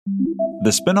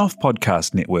The Spin-off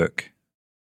Podcast Network.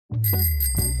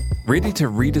 Ready to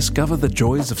rediscover the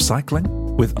joys of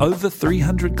cycling? With over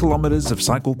 300 kilometres of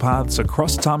cycle paths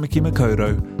across Tāmaki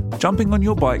Makaurau, jumping on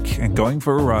your bike and going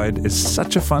for a ride is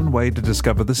such a fun way to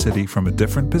discover the city from a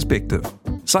different perspective.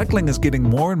 Cycling is getting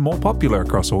more and more popular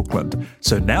across Auckland,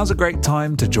 so now's a great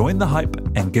time to join the hype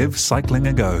and give cycling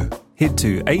a go. Head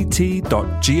to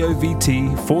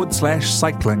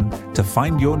at.govt/cycling to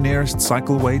find your nearest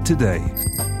cycleway today.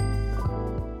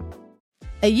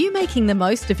 Are you making the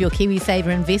most of your KiwiSaver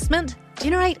investment?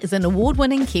 Generate is an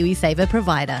award-winning KiwiSaver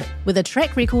provider with a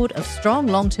track record of strong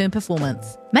long-term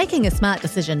performance. Making a smart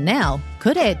decision now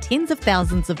could add tens of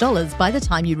thousands of dollars by the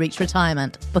time you reach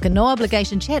retirement. Book a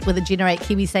no-obligation chat with a Generate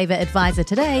KiwiSaver advisor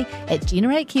today at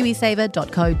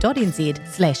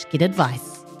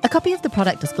generatekiwisaver.co.nz/get-advice. A copy of the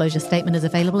product disclosure statement is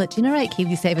available at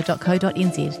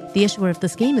generatekiwisaver.co.nz. The issuer of the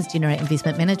scheme is Generate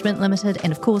Investment Management Limited,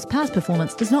 and of course, past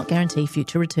performance does not guarantee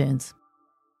future returns.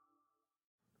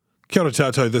 Kia ora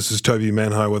tātou, this is Toby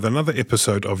Manhai with another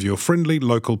episode of your friendly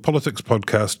local politics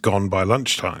podcast, Gone by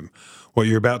Lunchtime. What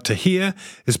you're about to hear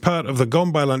is part of the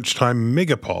Gone by Lunchtime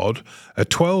Megapod, a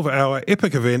 12-hour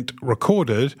epic event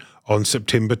recorded on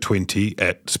September 20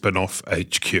 at Spin-off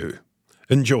HQ.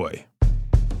 Enjoy.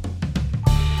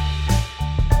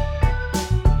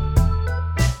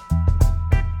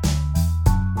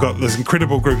 I've got this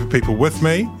incredible group of people with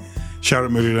me.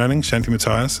 Charlotte Muriranning, Shanti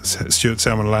Matthias, Stuart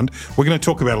Salmon-Lund. We're going to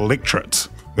talk about electorates.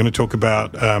 We're going to talk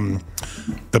about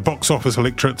the box office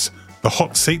electorates, the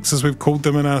hot seats, as we've called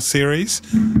them in our series.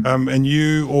 And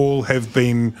you all have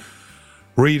been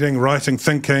reading, writing,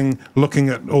 thinking, looking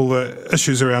at all the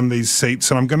issues around these seats.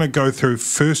 And I'm going to go through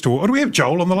first of all. Oh, do we have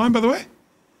Joel on the line, by the way?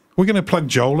 We're going to plug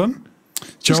Joel in.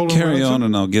 Just carry on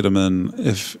and I'll get him in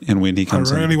if and when he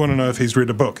comes in. I really want to know if he's read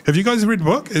a book. Have you guys read a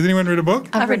book? Has anyone read a book?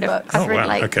 I've read a book. I've read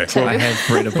like two. I have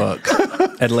read a book.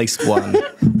 At least one.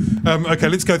 Okay,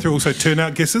 let's go through also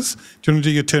turnout guesses. Do you want to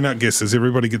do your turnout guesses?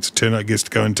 Everybody gets a turnout guess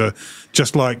to go into,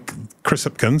 just like Chris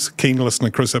Hipkins, keen listener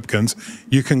Chris Hipkins,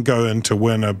 you can go in to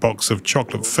win a box of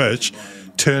chocolate fish.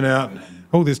 Turnout.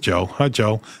 Oh, there's Joel. Hi,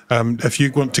 Joel. If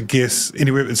you want to guess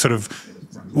anywhere, it's sort of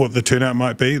what the turnout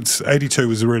might be. It's 82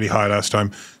 was really high last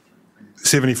time.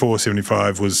 74,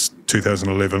 75 was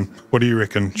 2011. What do you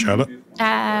reckon, Charlotte?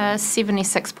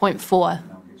 76.4.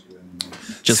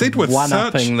 Just said with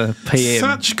one-upping the PM.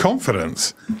 Such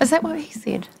confidence. Is that what he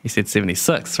said? He said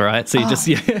 76, right? So you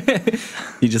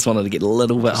just wanted to get a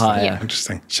little bit higher. Yeah.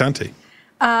 Interesting. Shanti?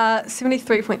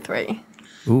 73.3.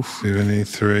 Oof.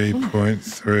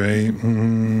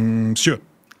 73.3. Stuart?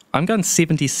 I'm going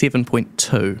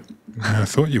 77.2. I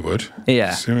thought you would.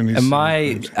 Yeah. And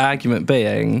my argument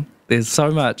being, there's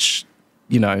so much,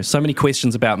 so many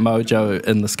questions about mojo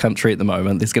in this country at the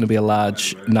moment. There's going to be a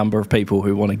large number of people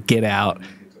who want to get out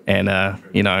and,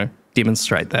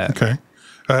 demonstrate that. Okay.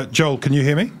 Joel, can you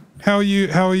hear me? How are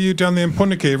you down there in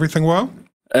Punaki? Everything well?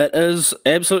 It is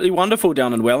absolutely wonderful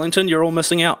down in Wellington. You're all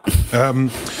missing out.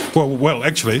 Well,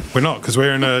 actually, we're not, because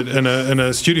we're in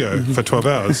a studio for 12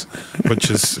 hours,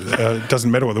 which is doesn't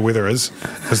matter what the weather is,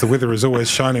 because the weather is always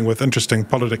shining with interesting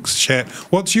politics chat.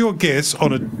 What's your guess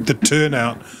on the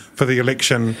turnout for the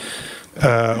election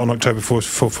on October 4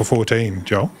 for 14,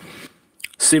 Joel?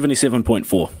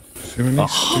 77.4.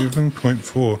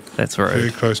 77.4. That's right.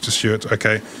 Very close to Stuart's.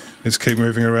 Okay, let's keep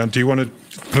moving around. Do you want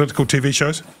political TV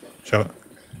shows, Charlotte?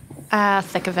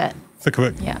 Thick of it. Thick of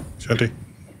it? Yeah. Shanti?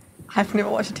 I've never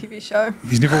watched a TV show.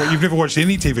 You've never watched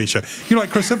any TV show. You're like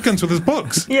Chris Hipkins with his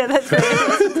books. Yeah, that's right.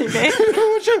 TV.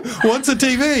 What's a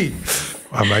TV?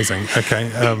 Amazing. Okay.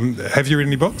 Have you read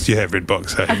any books? You have read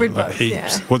books. I've read books, heaps.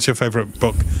 yeah. What's your favourite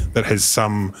book that has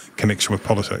some connection with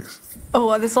politics?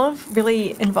 Oh, there's a lot of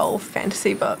really involved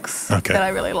fantasy books that I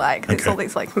really like. There's all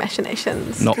these like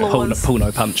machinations. Not flaws. Pull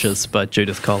No Punches by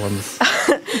Judith Collins.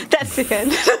 That's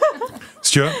second.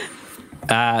 Stuart?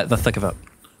 The Thick of It.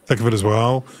 Thick of It as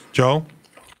well. Joel?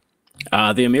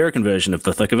 The American version of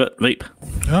The Thick of It, Veep.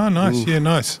 Oh, nice. Ooh. Yeah,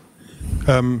 nice.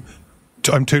 I'm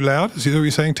too loud? Is that what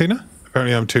you're saying, Tina?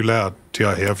 Apparently I'm too loud,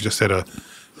 T.I. here. I've just had a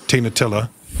Tina Tiller.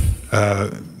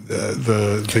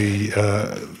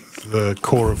 The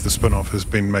core of the spin-off has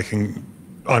been making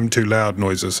I'm too loud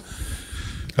noises.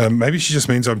 Maybe she just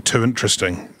means I'm too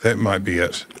interesting. That might be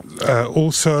it.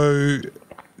 Also,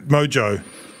 Mojo.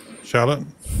 Charlotte,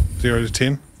 0 to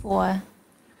 10? 4.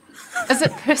 Is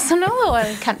it personal or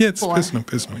Yeah, it's personal.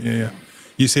 Yeah.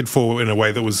 You said 4 in a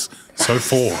way that was so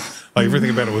 4. Like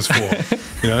everything about it was 4.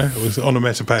 It was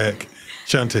onomatopoeic.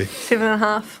 Shanti?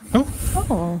 7.5.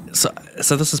 Oh.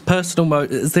 So this is personal.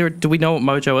 Do we know what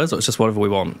mojo is, or it's just whatever we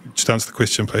want? Just answer the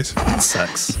question, please.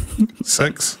 6.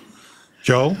 6.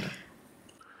 Joel?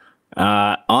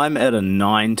 I'm at a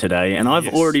 9 today, and I've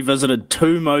already visited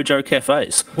 2 Mojo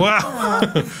cafes. Wow.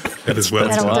 That is well.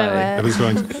 That'll do That it. is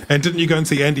well. And didn't you go and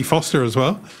see Andy Foster as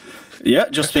well? Yeah,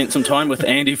 just spent some time with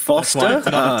Andy Foster.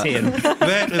 Number 10.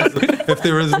 That is, if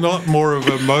there is not more of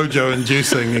a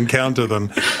mojo-inducing encounter than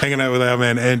hanging out with our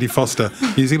man Andy Foster,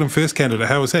 New Zealand First candidate.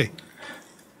 How was he?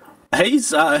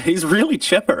 He's really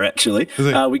chipper, actually. Is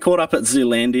he? We caught up at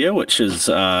Zealandia, which is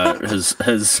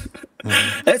his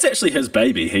that's actually his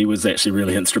baby. He was actually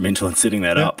really instrumental in setting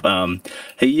that up. I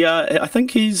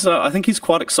think he's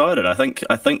quite excited. I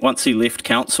think once he left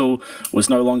council, was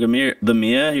no longer the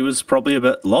mayor, he was probably a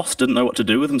bit lost, didn't know what to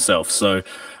do with himself. So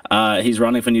he's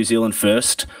running for New Zealand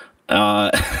First.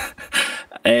 And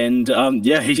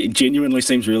he genuinely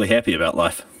seems really happy about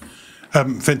life.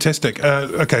 Fantastic.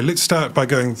 Okay, let's start by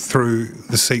going through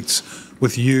the seats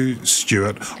with you,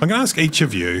 Stuart. I'm going to ask each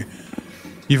of you.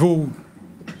 You've all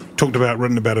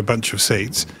written about a bunch of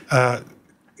seats.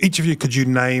 Each of you, could you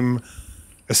name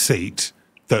a seat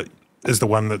that is the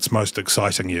one that's most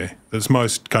exciting you, that's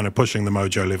most kind of pushing the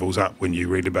mojo levels up when you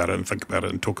read about it and think about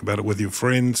it and talk about it with your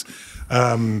friends,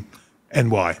 and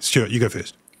why? Stuart, you go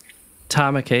first.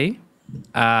 Tamaki,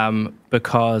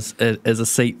 because it is a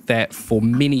seat that for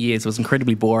many years was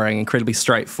incredibly boring, incredibly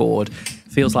straightforward.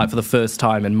 Feels like for the first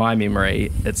time in my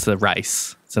memory, it's a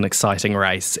race. It's an exciting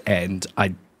race, and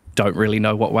I don't really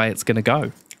know what way it's going to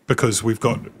go. Because we've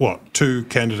got, 2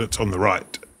 candidates on the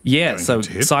right? Yeah, so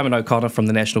Simon O'Connor from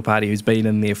the National Party, who's been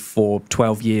in there for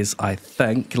 12 years, I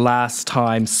think, last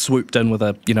time swooped in with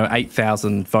a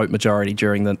 8,000 vote majority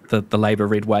during the Labour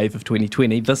red wave of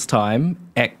 2020. This time,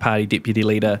 ACT Party Deputy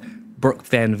Leader Brooke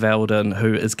Van Velden,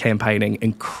 who is campaigning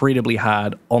incredibly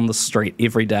hard on the street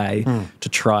every day to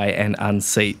try and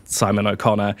unseat Simon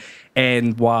O'Connor.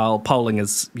 And while polling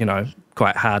is,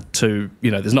 quite hard to,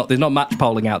 there's not much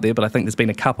polling out there, but I think there's been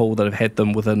a couple that have had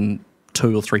them within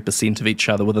 2 or 3% of each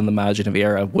other within the margin of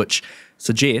error, which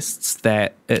suggests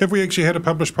that... Have we actually had a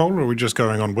published poll, or are we just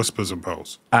going on whispers and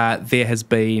polls? There has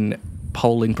been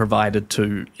polling provided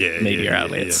to media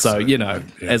outlets. So,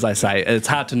 as I say, it's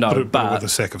hard to know, but with a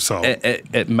sack of salt.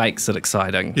 It makes it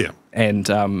exciting. Yeah. And,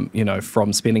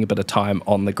 from spending a bit of time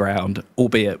on the ground,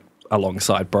 albeit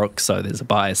alongside Brooke, so there's a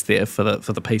bias there for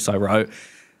the piece I wrote,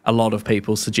 a lot of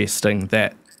people suggesting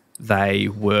that they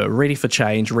were ready for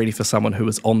change, ready for someone who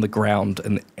was on the ground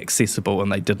and accessible,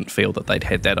 and they didn't feel that they'd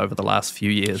had that over the last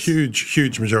few years.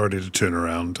 Huge majority to turn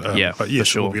around. But yes, for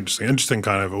sure. It will be interesting. Interesting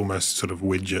kind of almost sort of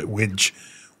wedge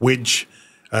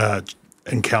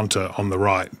encounter on the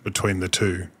right between the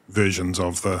 2 versions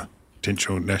of the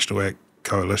potential National ACT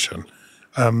coalition.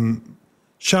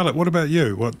 Charlotte, what about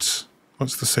you? What's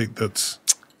the seat that's...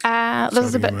 this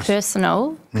is a bit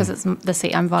personal because it's the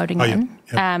seat I'm voting in,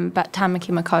 but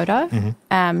Tamaki Makaurau.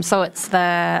 Mm-hmm. So it's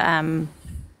the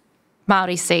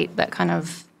Māori seat that kind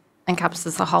of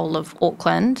encompasses the whole of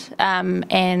Auckland,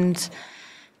 and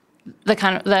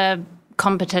the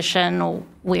competition, or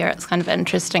where it's kind of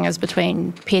interesting, is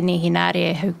between Peeni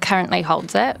Henare, who currently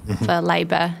holds it for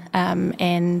Labour,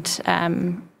 and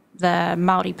the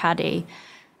Māori Party,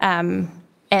 and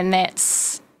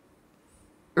that's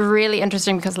really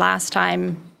interesting because last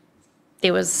time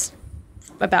there was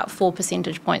about 4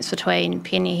 percentage points between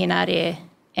Peeni Henare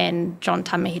and John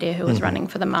Tamahere, who was running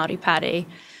for the Māori Party.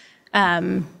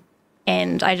 And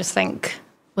I just think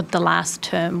with the last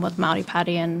term with Māori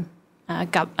Party and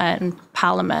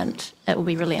Parliament, it will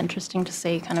be really interesting to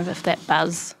see kind of if that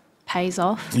buzz pays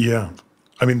off. Yeah.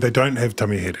 I mean, they don't have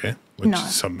Tamahere, which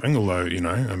is something, although,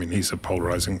 he's a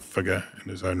polarising figure in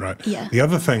his own right. Yeah. The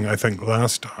other thing, I think,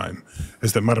 last time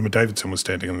is that Marama Davidson was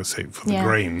standing in the seat for the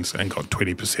Greens and got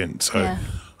 20%. So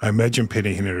I imagine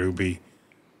Peeni Henare will be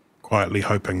quietly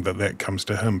hoping that comes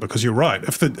to him, because you're right.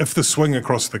 If the swing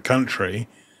across the country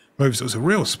moves, it was a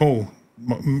really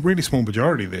small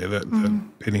majority there that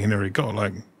Peeni Henare got,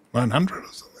 like 100 or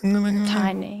something.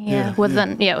 Tiny, it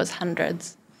was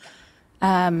hundreds.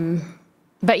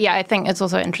 But I think it's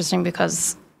also interesting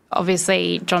because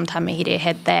obviously John Tamahere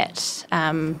had that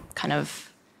kind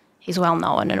of, he's well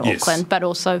known in Auckland, but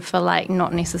also for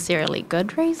not necessarily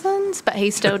good reasons, but he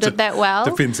still did that well.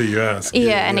 Depends who you ask.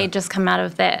 And he'd just come out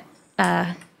of that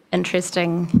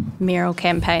interesting mayoral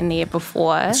campaign the year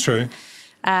before. That's true.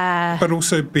 But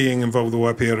also being involved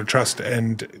with the Waipiola Trust,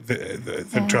 and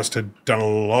the Trust had done a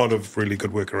lot of really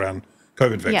good work around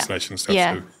COVID vaccination stuff.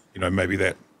 So, maybe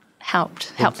that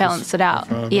helped balance it out.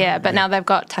 But now they've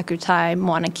got Takutai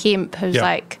Moana Kemp, who's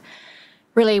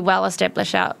really well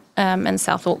established out in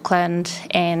South Auckland,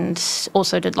 and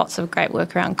also did lots of great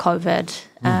work around COVID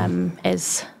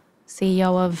as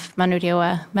CEO of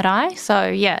Manurewa Marae. So,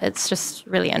 yeah, it's just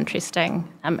really interesting.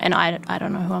 And I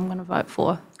don't know who I'm going to vote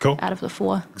for out of the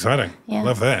four. Exciting. Yeah.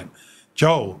 Love that.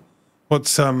 Joel,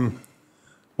 what's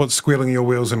squealing your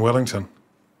wheels in Wellington?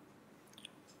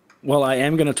 Well, I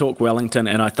am going to talk Wellington,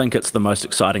 and I think it's the most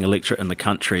exciting electorate in the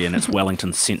country, and it's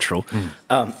Wellington Central.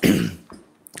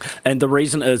 And the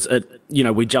reason is,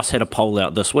 we just had a poll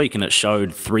out this week, and it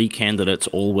showed 3 candidates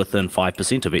all within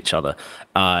 5% of each other.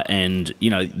 And,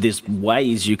 there's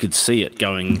ways you could see it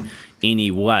going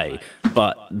any way.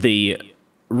 But the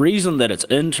reason that it's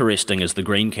interesting is the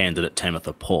Green candidate,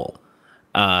 Tamitha Paul.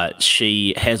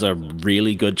 She has a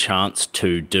really good chance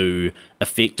to do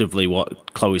effectively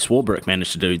what Chloe Swarbrick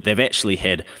managed to do. They've actually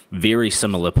had very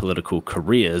similar political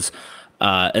careers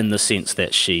in the sense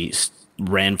that she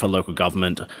ran for local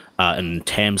government. In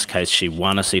Tam's case, she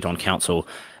won a seat on council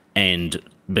and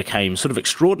became sort of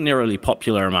extraordinarily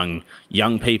popular among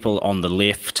young people on the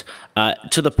left,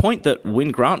 to the point that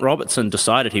when Grant Robertson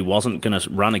decided he wasn't going to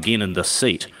run again in this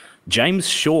seat, James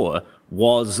Shaw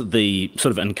was the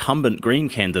sort of incumbent Green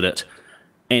candidate,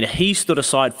 and he stood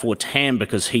aside for Tam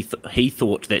because he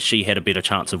thought that she had a better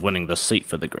chance of winning this seat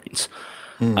for the Greens.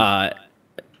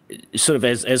 Sort of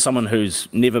as someone who's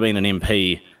never been an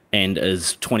MP and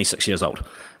is 26 years old.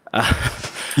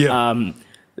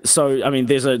 So, I mean,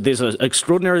 there's an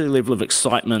extraordinary level of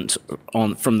excitement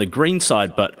from the Green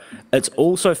side, but it's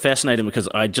also fascinating because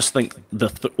I just think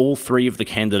all 3 of the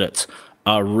candidates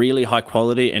are really high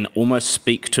quality and almost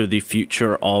speak to the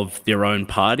future of their own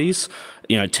parties.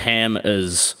 Tam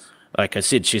is, like I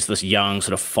said, she's this young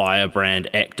sort of firebrand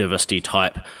activist-y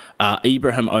type.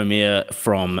 Ibrahim Omer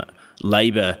from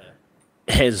Labour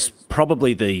has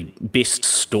probably the best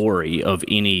story of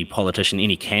any politician,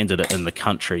 any candidate in the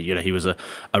country. He was a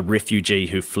refugee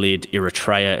who fled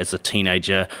Eritrea as a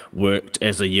teenager, worked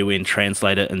as a UN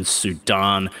translator in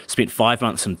Sudan, spent 5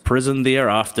 months in prison there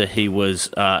after he was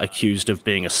accused of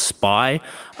being a spy,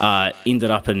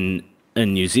 ended up in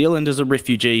New Zealand as a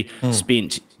refugee,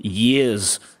 spent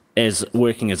years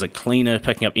working as a cleaner,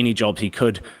 picking up any jobs he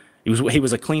could. He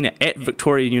was a cleaner at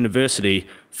Victoria University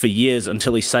for years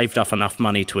until he saved up enough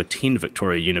money to attend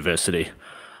Victoria University.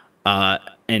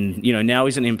 And now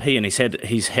he's an MP, and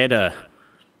he's had a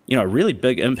really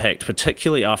big impact,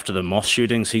 particularly after the mosque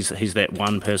shootings. He's that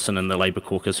one person in the Labour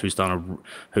caucus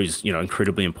who's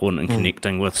incredibly important in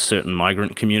connecting with certain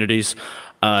migrant communities.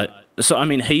 So I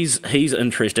mean, he's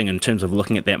interesting in terms of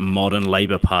looking at that modern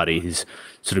Labour Party. He's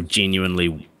sort of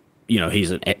genuinely,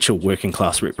 he's an actual working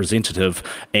class representative,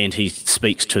 and he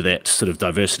speaks to that sort of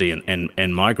diversity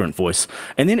and migrant voice.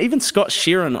 And then even Scott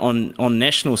Sheeran on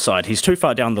national side, he's too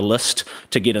far down the list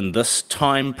to get in this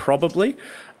time probably.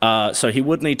 So he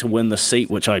would need to win the seat,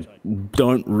 which I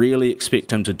don't really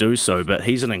expect him to do so, but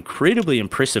he's an incredibly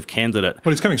impressive candidate.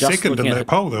 Well, he's coming second in that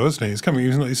poll though, isn't he?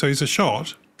 So he's a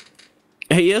shot.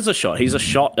 He is a shot. He's a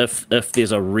shot if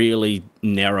there's a really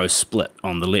narrow split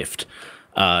on the left.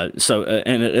 And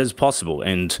it is possible.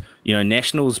 And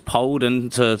Nationals polled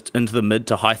into the mid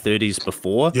to high 30s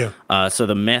before. So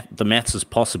the maths is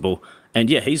possible. And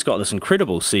he's got this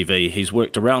incredible CV. He's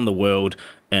worked around the world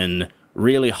in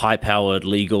really high-powered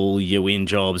legal UN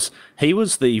jobs. He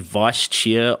was the vice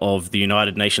chair of the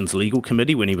United Nations Legal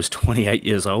Committee when he was 28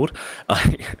 years old.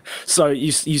 So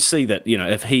you see that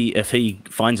if he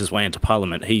finds his way into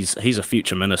Parliament, he's a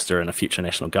future minister in a future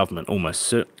national government, almost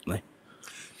certainly.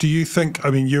 Do you think,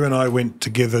 you and I went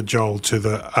together, Joel, to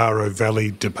the Aro Valley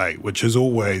debate, which is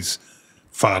always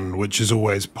fun, which is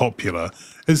always popular.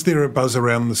 Is there a buzz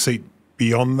around the seat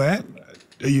beyond that,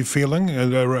 are you feeling,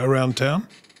 around town?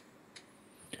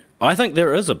 I think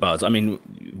there is a buzz.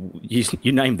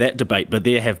 You named that debate, but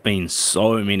there have been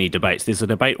so many debates. There's a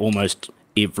debate almost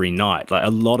every night. Like,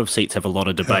 a lot of seats have a lot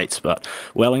of debates, but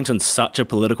Wellington's such a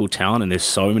political town, and there's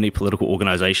so many political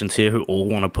organisations here who all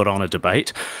want to put on a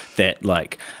debate that,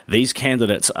 these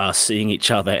candidates are seeing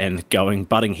each other and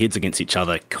butting heads against each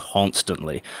other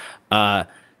constantly. There's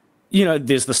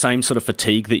the same sort of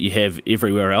fatigue that you have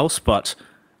everywhere else, but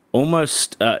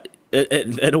almost...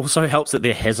 It also helps that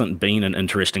there hasn't been an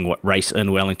interesting race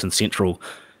in Wellington Central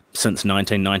since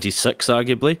 1996,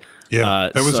 arguably. Yeah,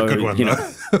 that was a good one.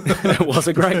 It was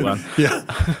a great one. Yeah,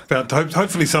 but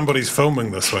hopefully somebody's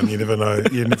filming this one. You never know.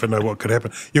 You never know what could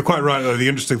happen. You're quite right, though. The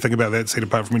interesting thing about that seat,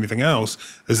 apart from anything else,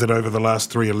 is that over the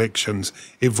last 3 elections,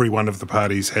 every one of the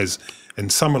parties has, in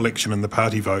some election in the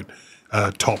party vote,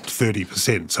 topped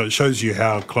 30%. So it shows you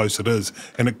how close it is,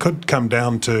 and it could come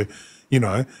down to,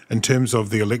 in terms of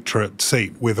the electorate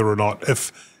seat, whether or not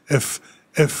if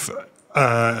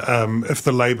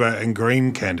the Labour and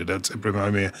Green candidates, Ibrahim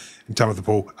Omer and Tamitha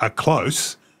Paul, are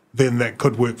close, then that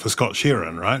could work for Scott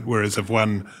Sheeran, right? Whereas if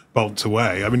one bolts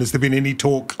away, I mean, has there been any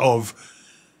talk of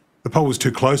the poll was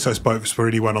too close, I suppose, for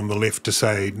anyone on the left to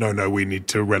say, no, we need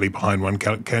to rally behind one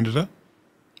candidate?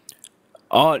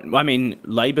 Oh, I mean,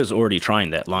 Labour's already trying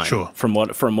that line. Sure. From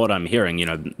what I'm hearing,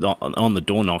 on the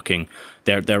door knocking,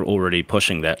 they're already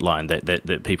pushing that line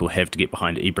that people have to get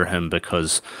behind Ibrahim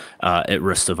because it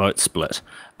risks a vote split.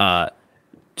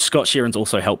 Scott Sheeran's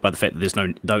also helped by the fact that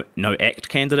there's no ACT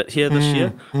candidate here this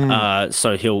year,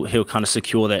 so he'll kind of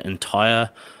secure that entire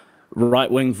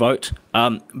right-wing vote.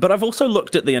 But I've also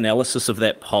looked at the analysis of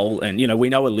that poll, and we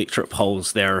know electorate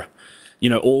polls.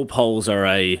 All polls are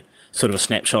a sort of a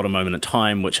snapshot, a moment in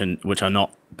time, which are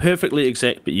not perfectly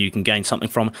exact, but you can gain something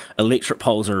from. Electorate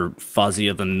polls are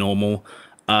fuzzier than normal.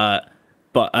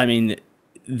 But, I mean,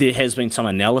 there has been some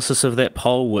analysis of that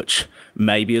poll, which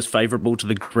maybe is favourable to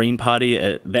the Green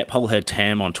Party. That poll had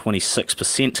Tam on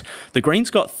 26%. The Greens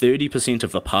got 30%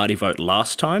 of the party vote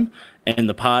last time, and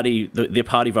their party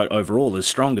vote overall is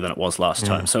stronger than it was last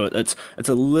time. So it's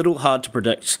a little hard to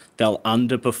predict. They'll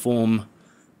underperform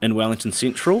in Wellington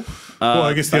Central. Well,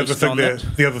 I guess the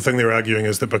other thing they're arguing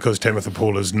is that because Tamitha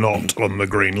Paul is not on the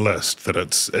Green list, that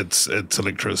it's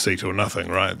electorate seat or nothing,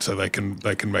 right? So they can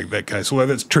make that case. Although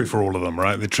that's true for all of them,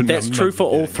 right? That's true for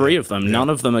all three of them. Yeah. None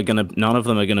of them are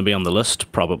gonna be on the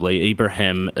list probably.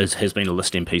 Ibrahim has been a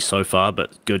list MP so far,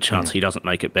 but good chance he doesn't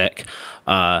make it back.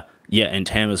 And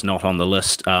Tam is not on the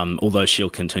list, although she'll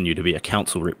continue to be a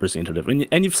council representative.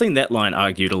 And you've seen that line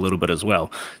argued a little bit as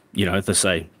well. They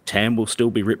say Tam will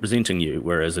still be representing you,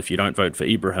 whereas if you don't vote for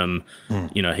Ibrahim,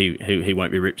 he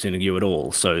won't be representing you at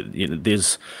all. So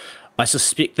I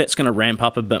suspect that's going to ramp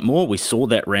up a bit more. We saw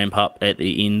that ramp up at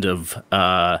the end of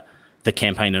the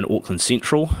campaign in Auckland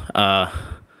Central.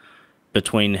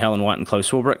 Between Helen White and Chloe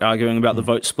Swarbrick arguing about the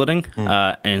vote splitting.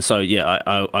 And so,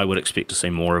 I would expect to see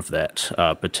more of that,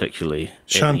 particularly at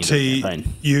the end of the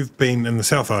campaign. You've been in the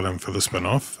South Island for the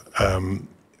spin-off. I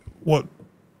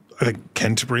think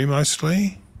Canterbury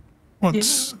mostly?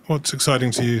 What's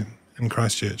exciting to you in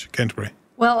Christchurch, Canterbury?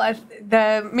 Well,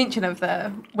 the mention of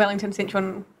the Wellington Central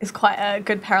one is quite a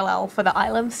good parallel for the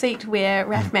Island seat, where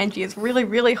Raf Manji is really,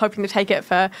 really hoping to take it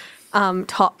for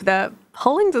top. The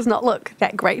polling does not look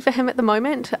that great for him at the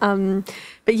moment.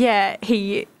 But yeah,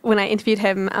 when I interviewed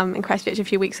him in Christchurch a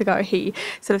few weeks ago, he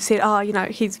sort of said,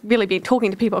 he's really been talking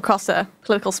to people across the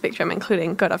political spectrum,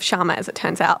 including Gaurav Sharma, as it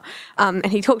turns out. And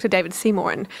he talked to David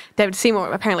Seymour, and David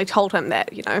Seymour apparently told him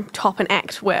that, Top and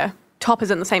ACT were... Top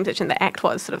is in the same position that ACT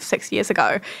was sort of 6 years ago.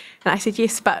 And I said,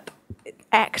 yes, but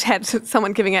ACT had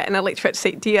someone giving it an electorate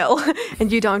seat deal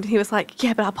and you don't. And he was like,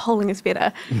 yeah, but our polling is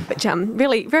better. But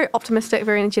really very optimistic,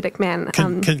 very energetic man.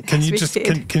 Can you just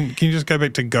go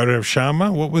back to Gaurav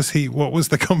Sharma? What was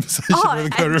the conversation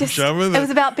with Gaurav Sharma? It was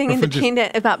about being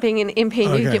independent, about being an MP.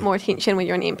 Okay. You get more attention when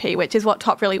you're an MP, which is what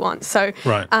Top really wants. So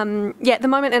right. At the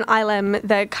moment in Ilam,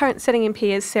 the current sitting MP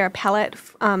is Sarah Pallett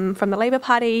from the Labour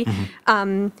Party.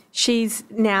 Mm-hmm. She's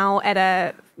now at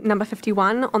a number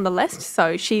 51 on the list,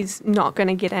 so she's not going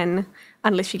to get in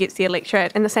unless she gets the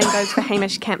electorate. And the same goes for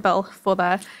Hamish Campbell for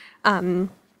the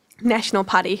National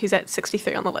Party, who's at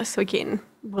 63 on the list. So again,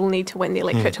 we'll need to win the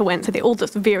electorate to win. So they're all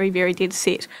just very, very dead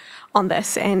set on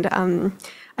this. And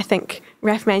I think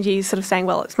Raf Manji is sort of saying,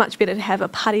 well, it's much better to have a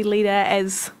party leader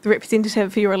as the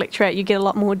representative for your electorate. You get a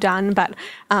lot more done. But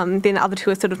then the other two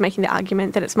are sort of making the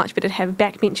argument that it's much better to have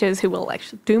backbenchers who will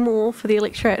actually do more for the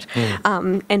electorate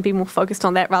and be more focused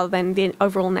on that rather than the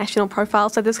overall national profile.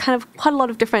 So there's kind of quite a lot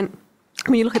of different,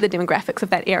 when you look at the demographics of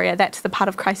that area, that's the part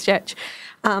of Christchurch,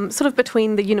 sort of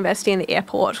between the university and the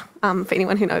airport, for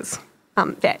anyone who knows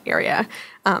that area.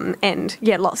 And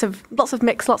yeah, lots of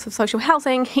mix, lots of social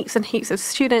housing, heaps and heaps of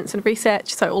students and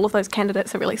research. So all of those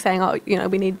candidates are really saying,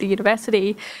 we need the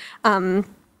university.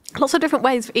 Lots of different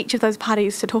ways for each of those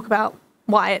parties to talk about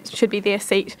why it should be their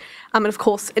seat. And of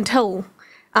course, until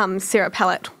Sarah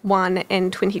Pallett won in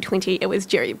 2020, it was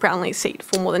Jerry Brownlee's seat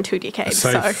for more than 2 decades.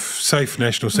 Safe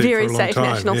national seat very for a long time.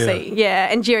 Very safe national seat,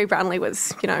 yeah. And Jerry Brownlee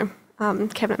was,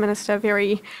 Cabinet Minister,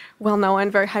 very well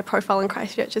known, very high profile in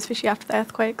Christchurch, especially after the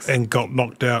earthquakes. And got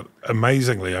knocked out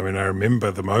amazingly. I mean, I remember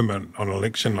the moment on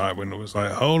election night when it was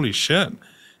like, holy shit,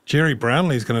 Jerry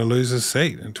Brownlee's going to lose his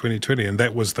seat in 2020. And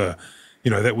that was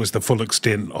the full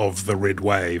extent of the red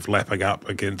wave lapping up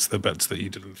against the bits that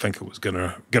you didn't think it was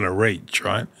going to reach,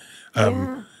 right?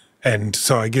 And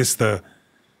so I guess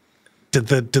Did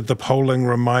the polling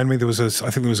remind me? I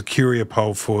think there was a Curia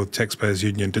poll for Taxpayers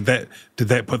Union. Did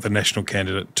that put the national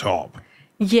candidate top?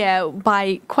 Yeah,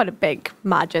 by quite a big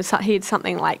margin. So he had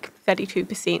something like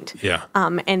 32%. Yeah.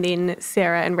 And then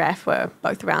Sarah and Raf were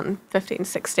both around 15,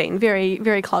 16, very,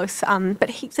 very close. But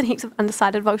heaps and heaps of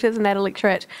undecided voters in that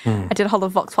electorate. I did a whole lot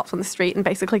of vox pops on the street and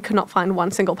basically could not find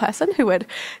one single person who would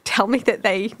tell me that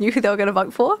they knew who they were going to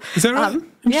vote for. Is that right?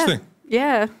 Interesting.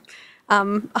 Yeah.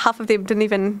 Half of them didn't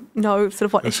even know sort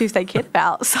of what issues they cared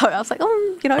about. So I was like, I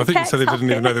think you tax, said they didn't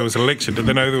even healthcare. know there was an election. Did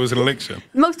they know there was an election?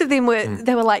 Most of them were,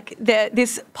 they were like,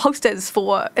 there's posters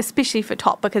for, especially for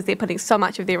Top, because they're putting so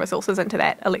much of their resources into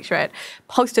that electorate,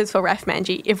 posters for Raf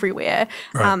Manji everywhere.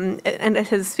 Right. And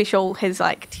his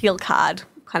like teal card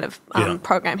kind of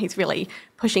program, he's really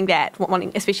pushing that,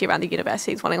 wanting, especially around the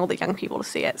universities, wanting all the young people to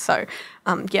see it. So,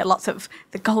 lots of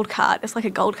the gold card. It's like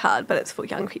a gold card, but it's for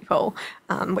young people,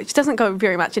 which doesn't go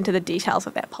very much into the details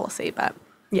of that policy. But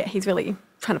yeah, he's really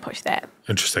trying to push that.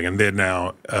 Interesting. And they're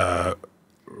now,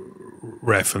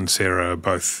 Raf and Sarah are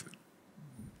both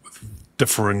with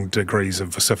differing degrees of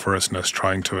vociferousness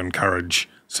trying to encourage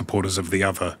supporters of the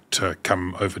other to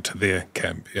come over to their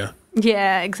camp, yeah?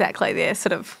 Yeah, exactly. They're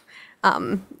sort of,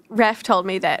 Raf told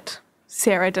me that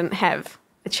Sarah didn't have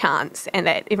a chance and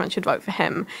that everyone should vote for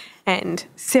him. And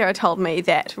Sarah told me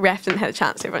that Raf didn't have a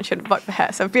chance, everyone should vote for her.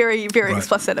 So very, very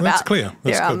explicit Well, that's about clear.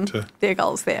 That's their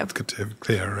goals there. It's good to have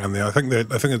clear around there. I think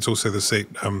it's also the seat,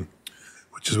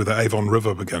 which is where the Avon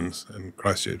River begins in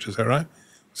Christchurch. Is that right?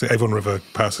 So Avon River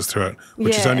passes through it,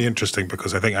 which is only interesting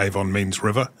because I think Avon means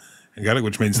river in Gaelic,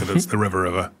 which means that it's the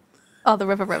river. Oh, the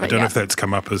river. I don't know if that's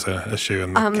come up as an issue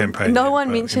in the campaign. No one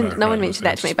mentioned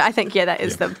that to me, but I think that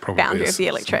is the boundary of the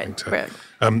electorate where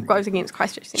it goes against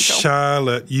Christchurch Central.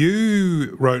 Charlotte,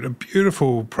 you wrote a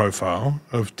beautiful profile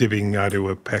of Debbie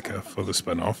Ngarewa Packer for the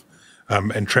spin-off,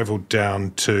 and travelled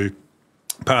down to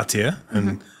Pātea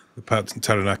and the parts in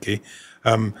Taranaki.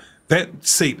 That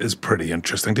seat is pretty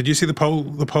interesting. Did you see the poll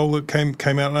that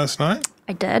came out last night?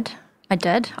 I did.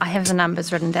 I have the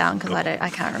numbers written down because I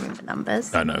can't remember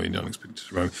numbers. No, you don't expect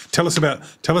to remember. Tell us about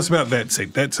that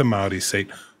seat. That's a Māori seat.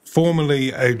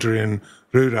 Formerly Adrian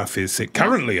Rurafe's seat.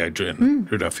 Currently Adrian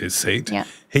Rurafe's seat. Yeah.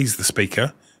 He's the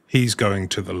speaker. He's going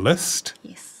to the list.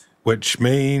 Yes. Which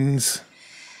means?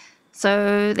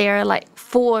 So there are like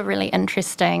 4 really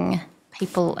interesting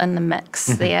people in the mix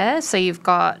there. So you've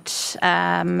got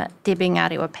Debbie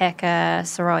Ngarewa Packer,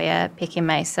 Soroya Peke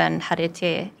Mason,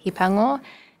 Harete Hipango.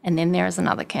 And then there is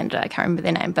another candidate, I can't remember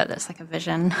their name, but it's like a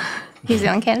Vision New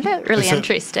Zealand candidate. Really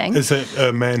interesting. Is it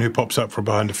a man who pops up from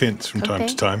behind a fence from time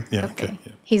to time? Yeah, okay.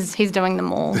 Yeah. He's doing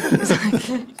them all. He's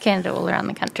like candidate all around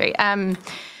the country. So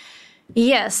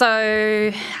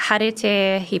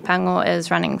Harete Hipango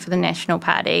is running for the National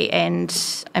Party, and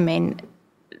I mean,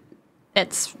 I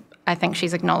think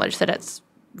she's acknowledged that it's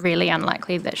really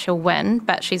unlikely that she'll win,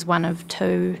 but she's one of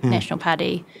 2 National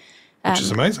Party which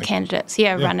is amazing. Candidates,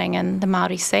 running in the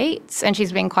Māori seats. And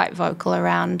she's been quite vocal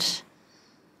around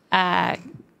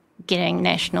getting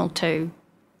National to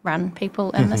run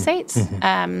people in the seats.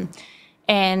 And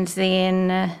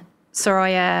then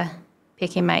Soroya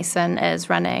Peke Mason is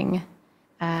running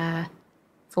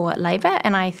for Labour,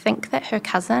 and I think that her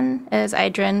cousin is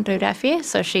Adrian Rurafe,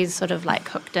 so she's sort of like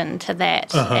hooked into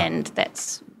that, and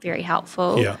that's very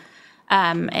helpful. Yeah.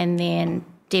 And then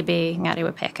Debbie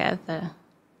Ngarewa Packer, the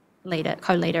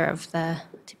co-leader of the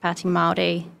Te Pāti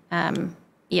Māori,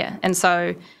 and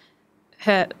so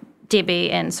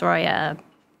Debbie and Soroya are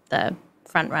the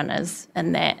front runners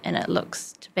in that, and it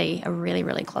looks to be a really,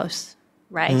 really close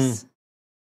race.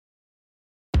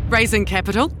 Raising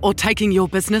capital or taking your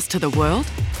business to the world?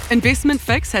 Investment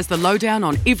Fix has the lowdown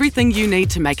on everything you need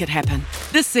to make it happen.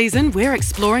 This season, we're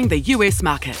exploring the US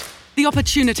market, the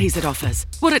opportunities it offers,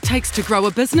 what it takes to grow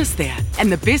a business there, and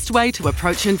the best way to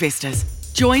approach investors.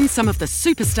 Join some of the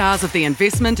superstars of the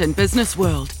investment and business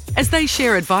world as they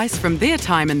share advice from their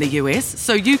time in the US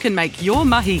so you can make your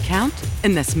mahi count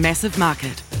in this massive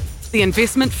market. The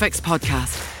Investment Fix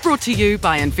podcast, brought to you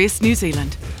by Invest New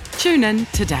Zealand. Tune in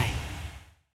today.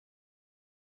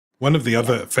 One of the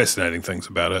other fascinating things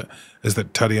about it is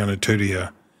that Tariana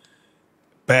Turia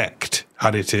backed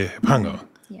Harete Hipango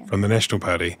from the National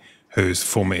Party, who's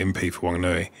former MP for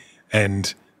Wanganui,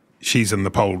 and she's in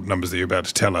the poll numbers that you're about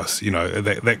to tell us. You know,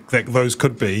 that those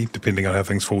could be, depending on how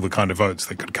things fall, the kind of votes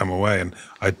that could come away. And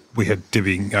we had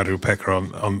Debbie Ngarewa Packer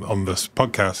on this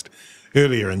podcast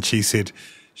earlier, and she said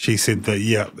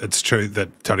that it's true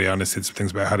that Tariana said some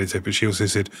things about Harete, but she also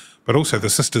said, but also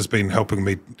the sister's been helping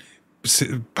me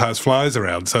pass flies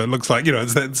around. So it looks like, you know,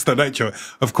 it's the nature.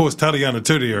 Of course, Tariana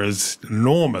Turia is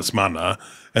enormous mana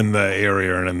in the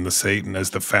area and in the seat, and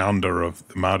as the founder of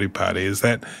the Māori Party. Is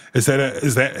it?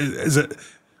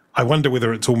 I wonder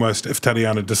whether it's almost, if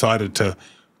Tariana decided to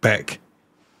back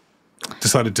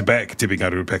decided to back Debbie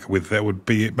Ngarewa-Packer, whether that would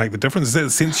make the difference. Is that the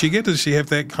sense you get? Does she have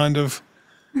that kind of...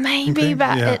 Maybe,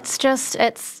 but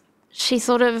she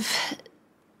sort of...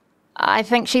 I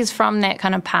think she's from that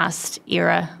kind of past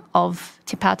era of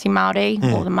Te Pāti Māori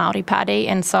or the Māori Party,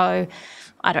 and so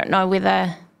I don't know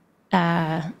whether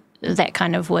that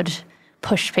kind of would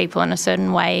push people in a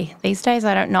certain way these days.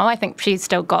 I don't know. I think she's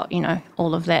still got,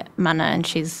 all of that mana, and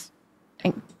she's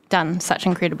done such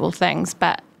incredible things.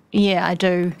 But yeah, I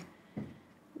do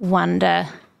wonder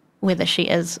whether she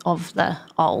is of the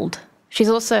old. She's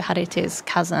also Harete's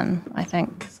cousin, I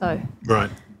think. So right.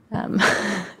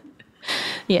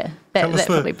 Yeah, that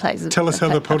probably plays a Tell us how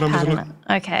the poll numbers look.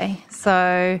 Okay,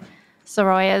 so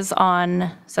Soroya's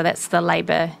on, so that's the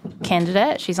Labour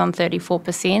candidate. She's on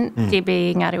 34%.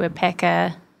 Debbie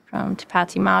Ngarewa-Packer from Te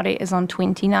Pāti Māori is on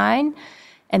 29%.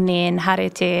 And then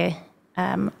Harete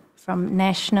from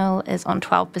National is on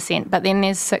 12%. But then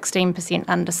there's 16%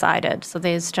 undecided. So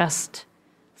there's just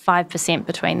 5%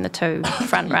 between the two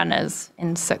front runners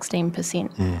and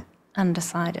 16%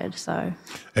 undecided. So,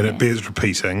 and it bears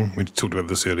repeating, we talked about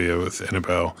this earlier with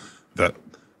Annabelle, that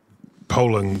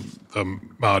polling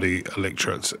Māori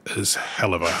electorates is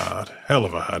hell of a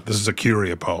hard. This is a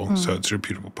Curia poll, so it's a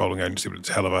reputable polling agency, but it's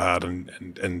hell of a hard,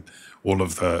 and all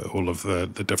of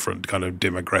the different kind of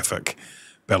demographic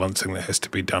balancing that has to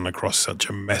be done across such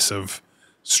a massive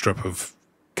strip of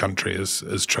country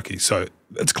is tricky. So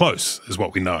it's close, is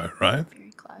what we know, right?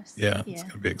 very close. Yeah, it's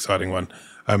going to be an exciting one.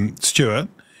 Stuart,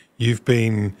 you've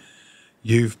been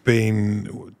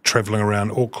travelling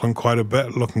around Auckland quite a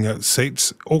bit, looking at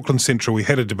seats. Auckland Central, we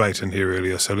had a debate in here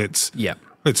earlier, so let's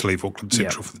leave Auckland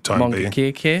Central for the time being.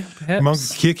 Maungakiekie, perhaps?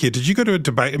 Maungakiekie. Did you go to a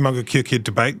Maungakiekie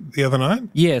debate the other night?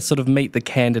 Yeah, sort of meet the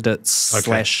candidates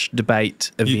 /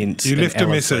 debate event. You left a LSE.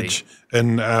 message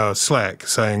in our Slack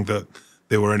saying that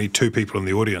there were only 2 people in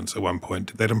the audience at one point.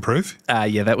 Did that improve?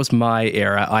 Yeah, that was my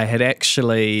error. I had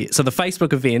actually... So the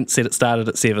Facebook event said it started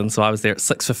at 7, so I was there at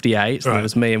 6:58. So It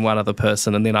was me and one other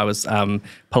person, and then I was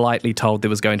politely told there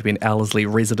was going to be an Ellerslie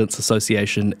Residents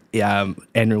Association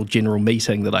annual general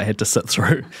meeting that I had to sit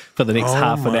through for the next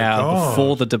half an hour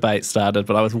before the debate started,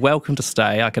 but I was welcome to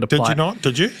stay. I could apply... Did you not?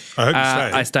 Did you? I hope you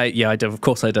stayed. I stayed, yeah, I did. Of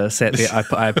course I did. I sat there.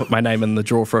 I put my name in the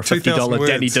draw for a $50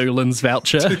 Danny Doolan's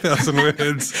voucher. 2,000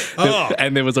 words.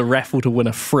 And there was a raffle to win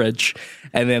a fridge,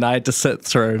 and then I had to sit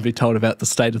through and be told about the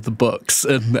state of the books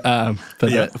and for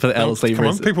the Ellerslie. Come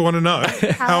on, people want to know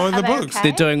how are the books?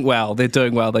 okay? They're doing well.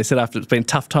 They said after it's been a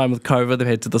tough time with COVID, they've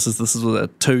had to. This is a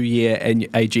 2-year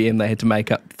AGM. They had to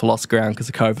make up for lost ground because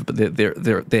of COVID,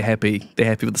 but they're happy. They're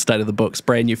happy with the state of the books.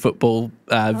 Brand new football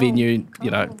venue.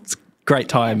 It's great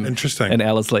time. Interesting. In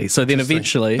Ellerslie. So then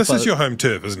eventually, this is your home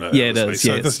turf, isn't it? Yeah, it Ellerslie? is.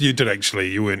 So yes. you did actually.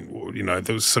 You went.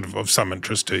 There was sort of some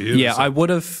interest to you. Yeah, I would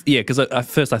have. Yeah, because at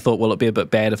first I thought, well, it'd be a bit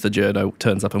bad if the journo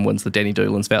turns up and wins the Danny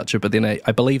Doolan's voucher, but then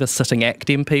I believe a sitting ACT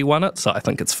MP won it, so I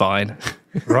think it's fine.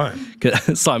 Right.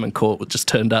 Simon Court just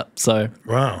turned up, so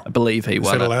wow. I believe he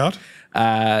won it. Is that allowed?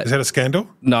 Is that a scandal?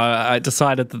 No, I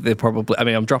decided that they're probably... I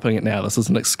mean, I'm dropping it now. This is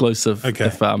an exclusive.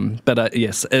 Okay. But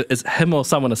yes, it's him or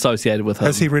someone associated with him.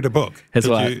 Has he read a book? Did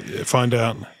you find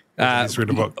out he's read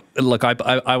a book? Look,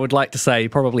 I would like to say he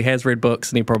probably has read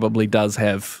books, and he probably does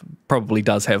have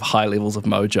high levels of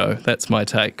mojo. That's my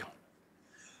take.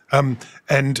 And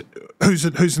who's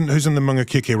in the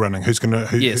Maungakiekie running? Who's going to?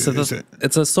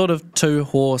 It's a sort of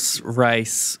 2-horse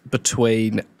race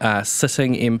between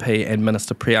sitting MP and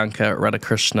Minister Priyanka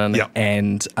Radhakrishnan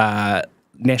and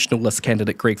National List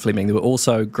candidate Greg Fleming. There were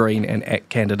also Green and ACT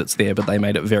candidates there, but they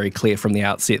made it very clear from the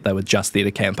outset they were just there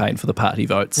to campaign for the party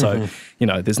vote. So,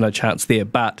 there's no chance there.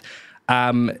 But,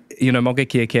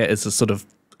 Maungakiekie is a sort of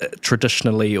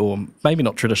traditionally, or maybe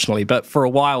not traditionally, but for a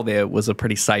while there was a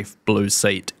pretty safe blue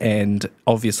seat, and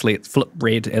obviously it flipped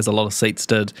red as a lot of seats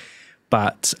did,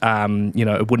 but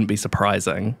it wouldn't be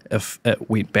surprising if it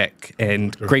went back.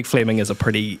 And Greg Fleming is a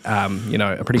pretty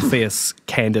fierce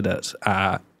candidate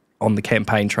on the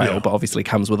campaign trail, but obviously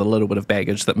comes with a little bit of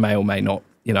baggage that may or may not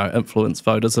influence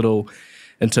voters at all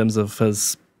in terms of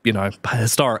his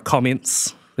historic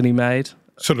comments that he made.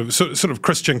 Sort of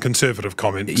Christian conservative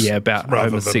comments. Yeah, about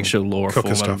homosexual law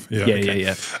reform. Stuff.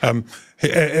 Yeah.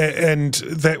 And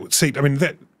that seat, I mean,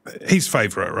 he's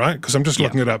favourite, right? Because I'm just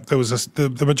looking it up. There was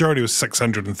the majority was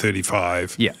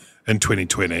 635 in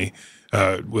 2020,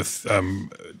 with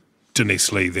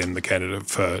Denise Lee, then the candidate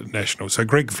for National. So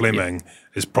Greg Fleming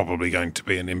is probably going to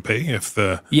be an MP if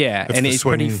the and he's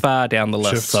pretty far down the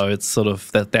list, shifts. so it's sort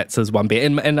of that's his one bet.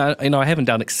 And I haven't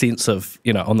done extensive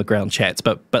on the ground chats,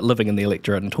 but living in the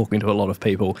electorate and talking to a lot of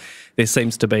people, there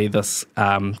seems to be this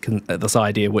this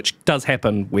idea, which does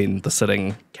happen when the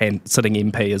sitting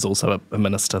MP is also a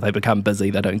minister. They become busy,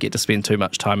 they don't get to spend too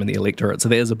much time in the electorate. So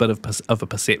there's a bit of a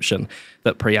perception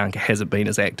that Priyanka hasn't been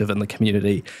as active in the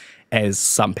community as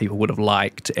some people would have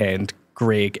liked, and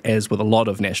Greg, as with a lot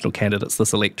of national candidates,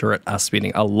 this electorate are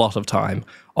spending a lot of time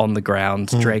on the ground,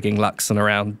 dragging Luxon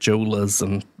around jewellers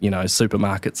and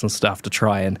supermarkets and stuff to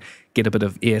try and get a bit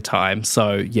of airtime.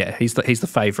 So yeah, he's the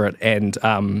favourite, and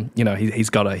he's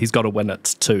got to win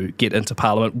it to get into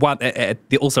Parliament.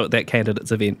 Also at that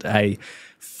candidates event, a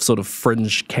sort of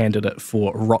fringe candidate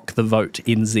for Rock the Vote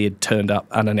NZ turned up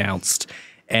unannounced,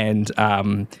 and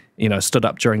stood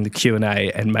up during the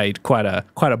Q&A and made quite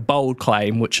a bold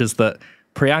claim, which is that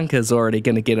Priyanka's already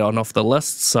going to get off the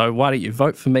list, so why don't you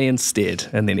vote for me instead?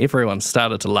 And then everyone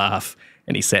started to laugh,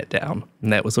 and he sat down,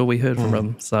 and that was all we heard from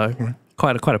him. So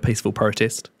quite a peaceful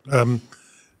protest.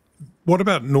 What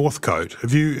about Northcote?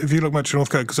 Have you looked much at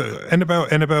Northcote? Because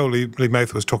Annabelle Lee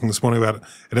Mather was talking this morning about it,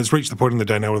 and it's reached the point in the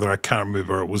day now whether I can't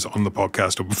remember it was on the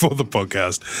podcast or before the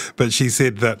podcast, but she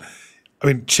said that,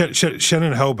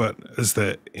 Shannon Halbert is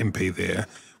the MP there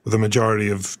with a majority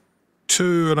of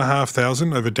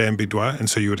 2,500 over Dan Bidwai, and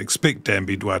so you would expect Dan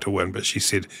Bidwai to win, but she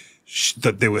said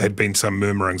that there had been some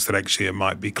murmurings that actually it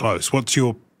might be close. What's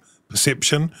your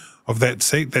perception of that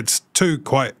seat? That's two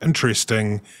quite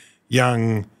interesting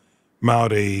young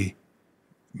Māori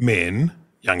men,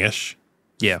 youngish.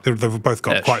 Yeah. They've both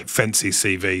got quite fancy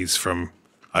CVs from,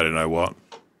 I don't know what,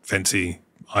 fancy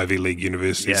Ivy League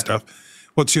university stuff.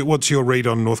 What's your read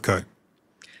on Northcote?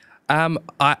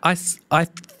 I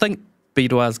think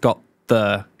Bidwai's got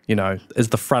is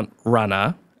the front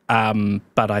runner,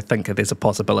 but I think there's a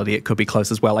possibility it could be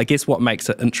close as well. I guess what makes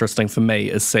it interesting for me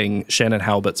is seeing Shannon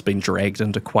Halbert's been dragged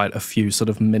into quite a few sort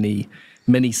of mini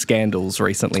scandals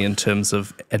recently in terms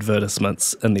of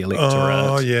advertisements in the electorate.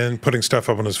 Oh, yeah, and putting stuff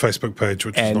up on his Facebook page,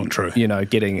 which is not true.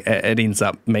 It ends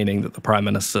up meaning that the Prime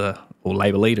Minister or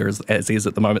Labour leader, as he is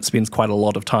at the moment, spends quite a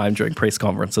lot of time during press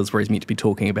conferences where he's meant to be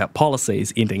talking about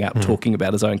policies, ending up talking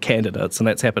about his own candidates, and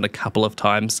that's happened a couple of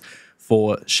times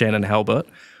for Shannon Halbert,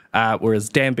 whereas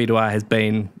Dan Bidwai has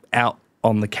been out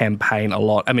on the campaign a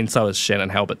lot. I mean, so is Shannon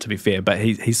Halbert, to be fair, but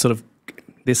he's sort of,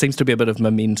 there seems to be a bit of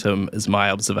momentum, is my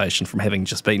observation, from having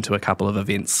just been to a couple of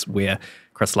events where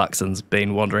Chris Luxon's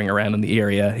been wandering around in the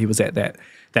area. He was at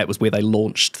that was where they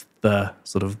launched the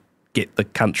sort of Get the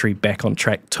Country Back on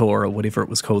Track tour, or whatever it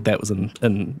was called. That was in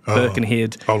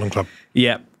Birkenhead. Bowling Club.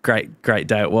 Yeah, great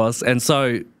day it was. And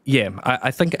so, yeah,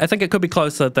 I think it could be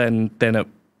closer than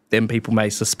people may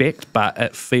suspect, but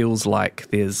it feels like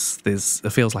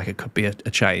it could be a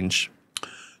change.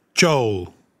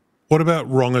 Joel, what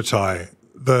about Rongotai?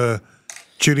 The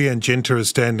Julianne Genter is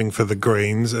standing for the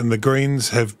Greens, and the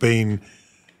Greens have been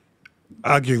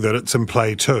arguing that it's in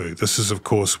play too. This is, of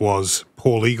course, was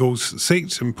Paul Eagle's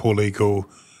seat, and Paul Eagle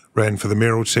ran for the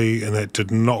mayoralty, and that did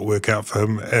not work out for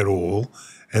him at all.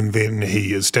 And then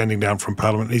he is standing down from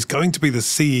Parliament. He's going to be the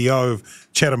CEO of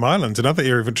Chatham Islands, another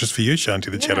area of interest for you, Shanti,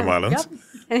 the Chatham Islands. Yep.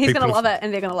 And he's going to love it,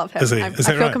 and they're going to love him. Is he? I Is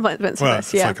that feel right? convinced Well, of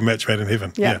this, yeah. It's like a match made in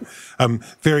heaven. Yeah.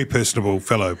 Very personable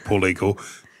fellow, Paul Eagle.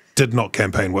 Did not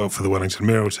campaign well for the Wellington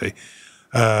mayoralty.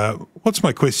 What's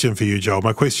my question for you, Joel?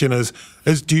 My question is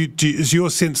your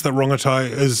sense that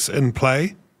Rongotai is in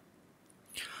play?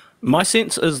 My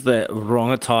sense is that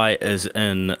Rongotai is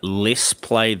in less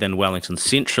play than Wellington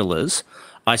Central is.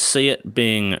 I see it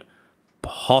being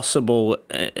possible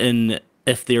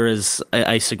if there is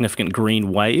a significant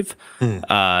green wave.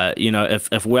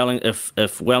 If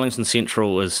Wellington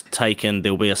Central is taken,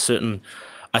 there'll be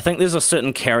I think there's a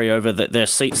certain carryover, that there are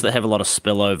seats that have a lot of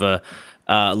spillover.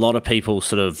 A lot of people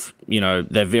sort of,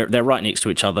 they're right next to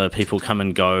each other. People come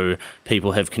and go.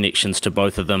 People have connections to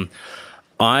both of them.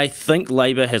 I think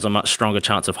Labour has a much stronger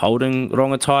chance of holding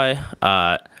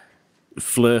Rongotai.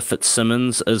 Fleur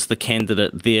Fitzsimmons is the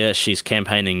candidate there. She's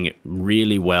campaigning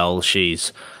really well.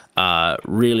 She's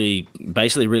really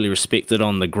respected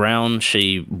on the ground.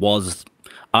 She was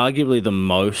arguably the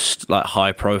most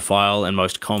high profile and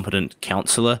most competent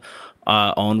councillor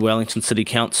on Wellington City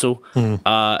Council.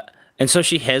 And so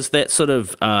she has that sort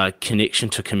of connection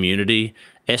to community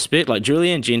aspect. Like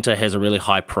Julianne Genter has a really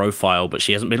high profile, but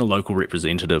she hasn't been a local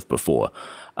representative before.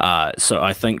 So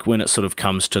I think when it sort of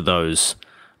comes to those,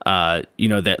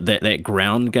 that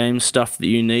ground game stuff that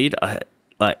you need,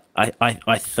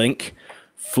 I think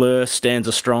Fleur stands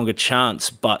a stronger chance,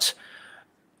 but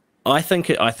I think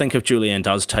if Julianne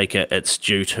does take it, it's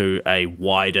due to a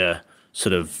wider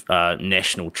sort of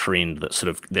national trend that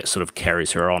sort of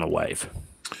carries her on a wave.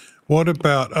 What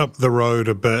about up the road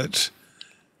a bit?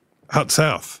 Hutt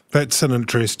South. That's an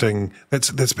interesting.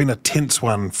 That's been a tense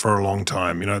one for a long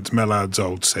time. It's Mallard's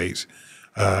old seat.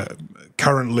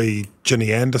 Currently,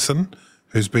 Ginny Anderson,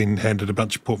 who's been handed a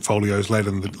bunch of portfolios late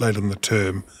in the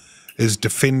term, is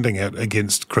defending it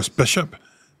against Chris Bishop,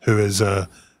 who is a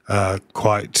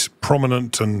quite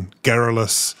prominent and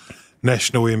garrulous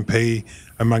national MP.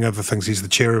 Among other things, he's the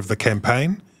chair of the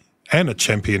campaign and a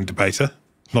champion debater,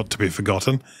 not to be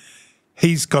forgotten.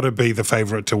 He's got to be the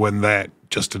favourite to win that,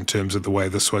 just in terms of the way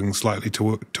the swing's likely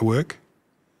to work.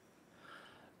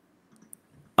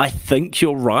 I think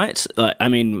you're right.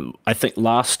 I think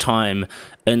last time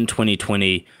in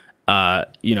 2020,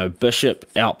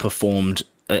 Bishop outperformed.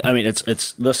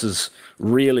 This is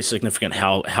really significant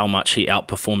how much he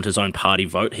outperformed his own party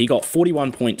vote. He got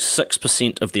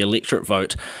 41.6% of the electorate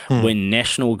vote when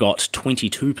National got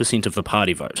 22% of the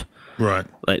party vote. Right.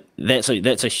 That's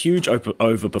a huge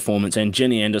overperformance, and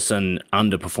Ginny Anderson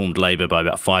underperformed Labour by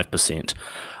about 5%.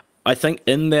 I think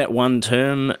in that one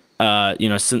term,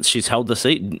 since she's held the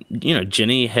seat,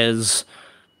 Ginny has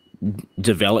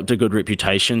developed a good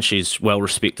reputation. She's well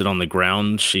respected on the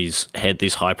ground. She's had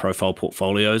these high profile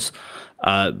portfolios.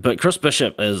 But Chris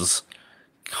Bishop is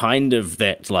kind of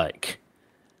that,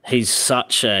 he's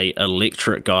such a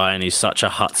electorate guy, and he's such a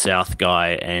Hutt South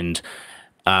guy, and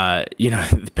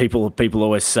people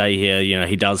always say here,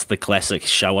 he does the classic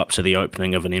show up to the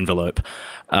opening of an envelope.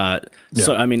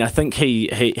 So I think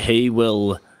he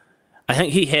will. I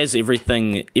think he has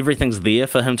everything. Everything's there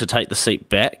for him to take the seat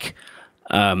back.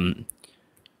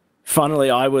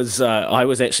 Funnily, I was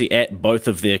actually at both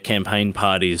of their campaign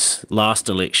parties last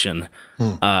election,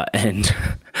 and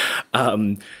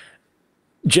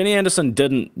Ginny Anderson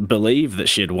didn't believe that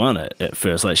she had won it at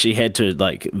first. She had to,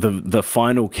 the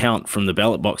final count from the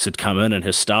ballot box had come in, and her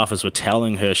staffers were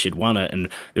telling her she'd won it, and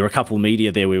there were a couple of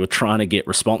media there. We were trying to get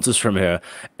responses from her,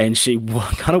 and she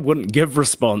kind of wouldn't give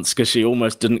response because she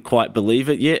almost didn't quite believe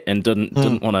it yet, and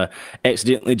didn't want to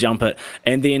accidentally jump it.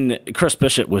 And then Chris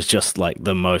Bishop was just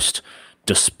the most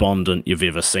despondent you've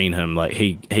ever seen him. I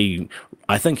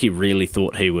think he really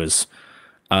thought he was,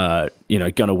 going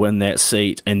to win that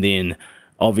seat, and then.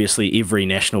 Obviously, every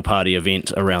National Party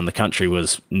event around the country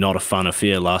was not a fun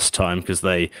affair last time because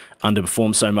they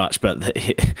underperformed so much. But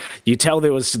you tell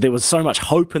there was so much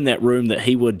hope in that room that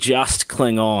he would just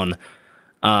cling on,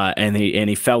 and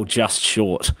he fell just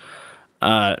short.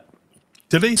 Did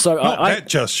he? So that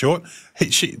just short.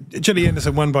 Ginny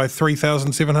Anderson won by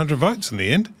 3,700 votes in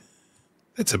the end.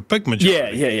 That's a big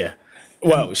majority. Yeah.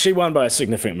 Well, she won by a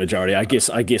significant majority. I guess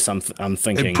I'm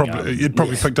thinking it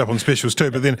probably picked up on specials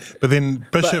too. But then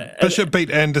Bishop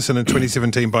beat Anderson in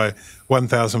 2017 by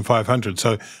 1,500.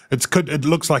 So it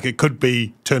looks like it could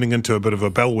be turning into a bit of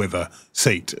a bellwether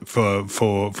seat for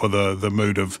the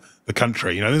mood of the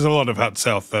country. There's a lot of Hutt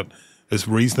South that is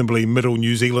reasonably middle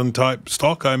New Zealand type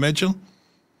stock, I imagine.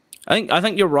 I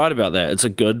think you're right about that. It's a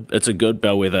good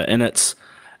bellwether, and it's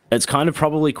kind of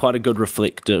probably quite a good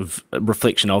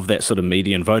reflection of that sort of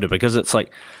median voter, because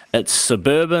it's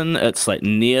suburban, it's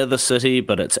near the city,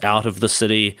 but it's out of the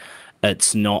city.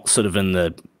 It's not sort of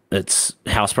its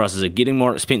house prices are getting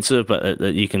more expensive, but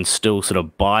you can still sort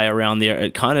of buy around there.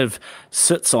 It kind of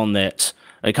sits on that.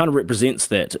 It kind of represents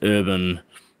that urban,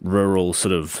 rural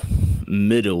sort of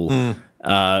middle.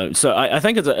 So I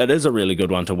think it is a really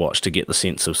good one to watch to get the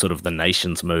sense of sort of the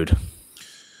nation's mood.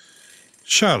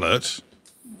 Charlotte,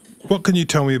 what can you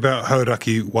tell me about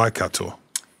Hauraki Waikato?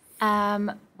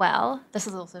 Well, this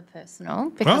is also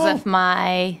personal, because if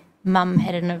my mum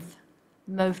hadn't have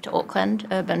moved to Auckland,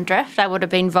 urban drift, I would have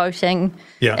been voting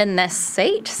in this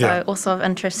seat, so also of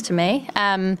interest to me.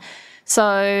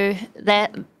 So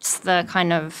that's the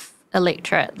kind of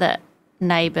electorate that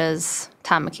neighbours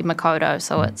Tamaki Makaurau,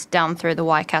 so it's down through the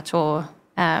Waikato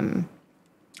and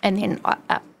then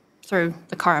up through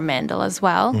the Coromandel as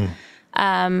well.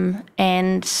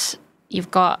 And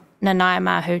you've got Nanaia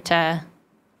Mahuta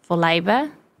for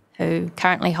Labour, who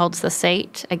currently holds the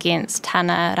seat, against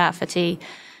Hana Rafiti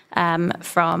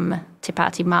from Te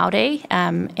Pāti Māori.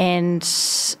 And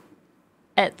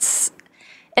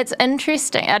it's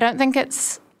interesting.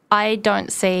 I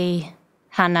don't see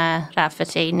Hana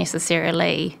Rafiti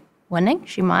necessarily winning.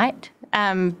 She might.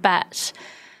 But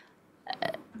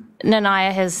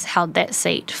Nanaia has held that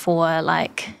seat for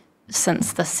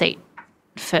since the seat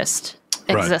first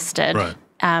existed,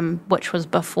 which was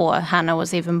before Hana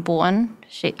was even born.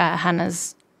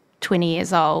 Hana's 20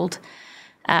 years old.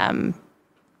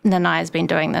 Nanai's been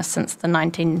doing this since the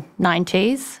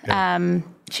 1990s. Yeah.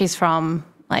 She's from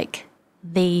like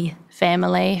the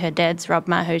family. Her dad's Rob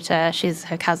Mahuta.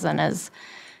 Her cousin is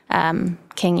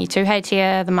King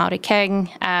Ituheitia, the Māori king,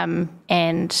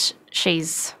 and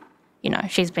she's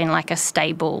been like a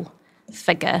stable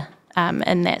figure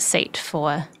in that seat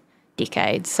for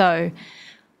decades. So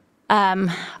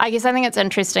I guess I think it's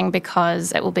interesting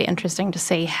because it will be interesting to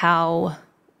see how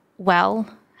well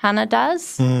Hannah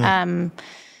does. I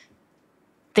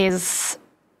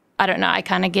don't know, I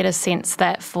kind of get a sense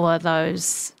that for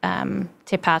those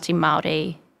Te Pāti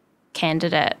Māori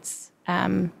candidates,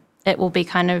 it will be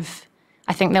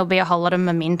I think there'll be a whole lot of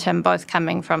momentum, both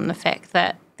coming from the fact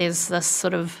that there's this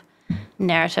sort of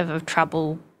narrative of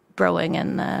trouble brewing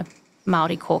in the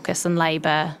Māori caucus and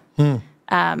Labour, and,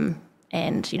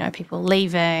 people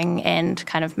leaving, and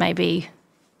kind of maybe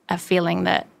a feeling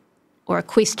that, or a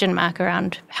question mark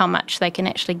around how much they can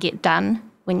actually get done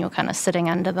when you're kind of sitting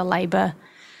under the Labour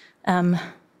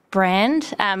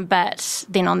brand. But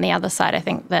then on the other side, I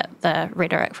think that the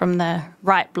rhetoric from the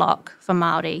right bloc for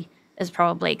Māori is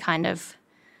probably kind of,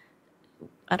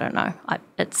 I don't know,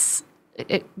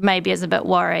 it maybe is a bit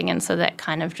worrying, and so that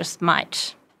kind of just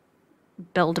might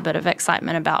build a bit of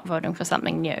excitement about voting for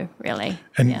something new, really.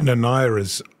 And Nanaya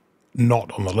is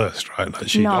not on the list, right? Like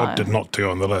she opted not to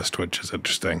go on the list, which is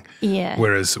interesting. Yeah.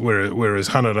 Whereas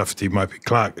Hana Rafiti Maipi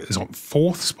Clark is on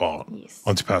 4th spot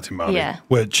on Te Pāti Māori,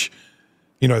 which,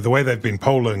 the way they've been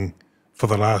polling for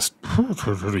the last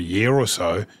year or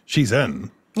so, she's in.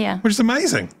 Yeah. Which is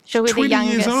amazing. She'll be the 20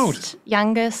 years old.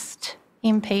 youngest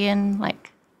MP in,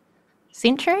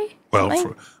 century? Well,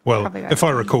 if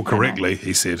I recall correctly,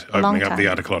 he said, opening up the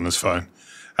article on his phone,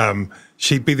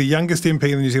 she'd be the youngest MP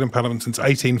in the New Zealand Parliament since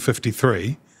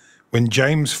 1853, when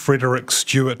James Frederick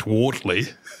Stewart Wortley,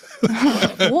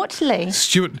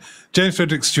 James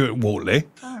Frederick Stewart Wortley,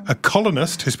 a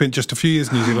colonist who spent just a few years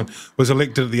in New Zealand, was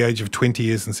elected at the age of 20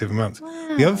 years and 7 months.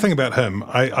 Wow. The other thing about him,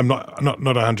 I'm not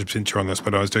 100% sure on this,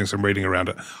 but I was doing some reading around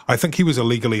it. I think he was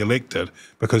illegally elected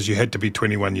because you had to be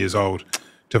 21 years old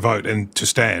to vote and to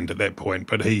stand at that point.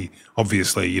 But he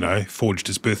obviously, forged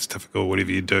his birth certificate or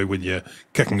whatever you do when you're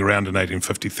kicking around in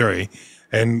 1853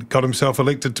 and got himself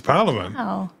elected to Parliament.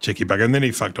 Oh. Cheeky bugger. And then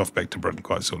he fucked off back to Britain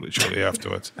quite shortly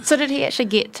afterwards. So did he actually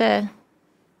get to...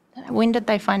 When did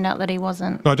they find out that he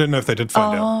wasn't? No, I don't know if they did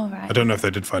find out. Right. I don't know if they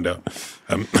did find out.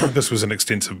 This was an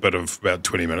extensive bit of about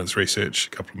 20 minutes research a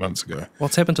couple of months ago.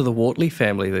 What's happened to the Wortley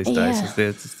family these days?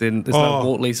 There's no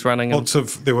Wortleys running?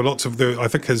 There were lots of. I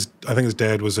think his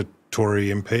dad was a Tory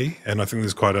MP, and I think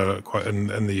there's quite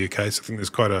in the UK. So I think there's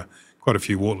quite a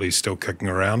few Wortleys still kicking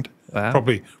around. Wow.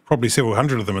 Probably several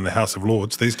hundred of them in the House of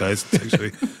Lords these days. It's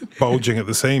actually bulging at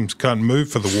the seams. Can't move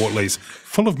for the Wortleys.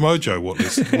 Full of mojo,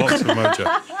 Wortleys. Lots of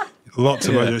mojo. Lots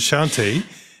of mojo. Shanti,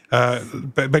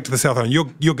 back to the South Island.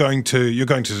 You're going to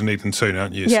Dunedin soon,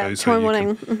 aren't you? Yeah, tomorrow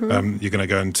morning. You're going to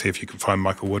go and see if you can find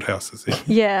Michael Woodhouse. Is he?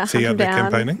 Yeah, is he out there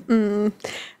campaigning?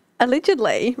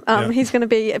 Allegedly, he's going to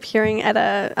be appearing at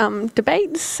a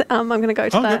debates. I'm going to go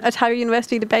to the Otago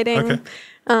University debating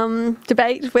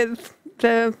debate with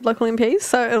the local MPs,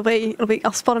 so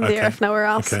I'll spot him there if nowhere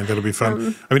else. Okay, that'll be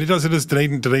fun. It is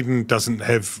Dunedin doesn't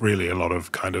have really a lot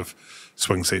of kind of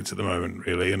swing seats at the moment,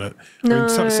 really, in it. No.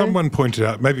 Someone pointed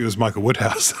out, maybe it was Michael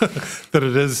Woodhouse, that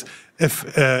it is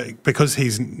because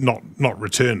he's not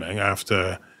returning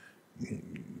after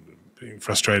being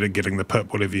frustrated, getting the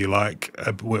pip, whatever you like,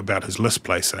 about his list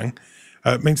placing.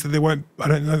 It means that I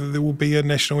don't know that there will be a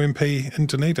national MP in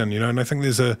Dunedin, and I think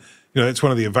there's it's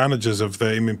one of the advantages of the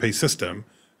MMP system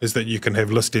is that you can have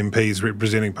list MPs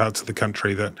representing parts of the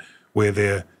country where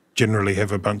they generally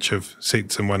have a bunch of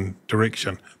seats in one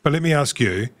direction. But let me ask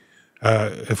you,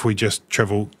 if we just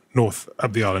travel north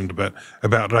up the island a bit,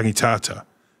 about Rangitata.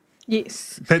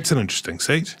 Yes. That's an interesting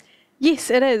seat.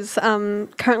 Yes, it is.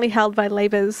 Currently held by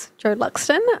Labour's Joe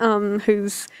Luxton,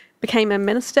 who's became a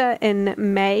minister in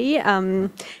May. And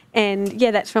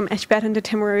that's from Ashburton to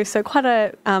Timaru, so quite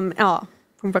a...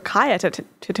 from Rakaia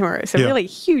to Timaru, so really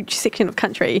huge section of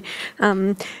country.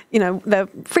 The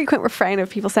frequent refrain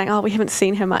of people saying, we haven't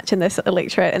seen her much in this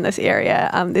electorate in this area.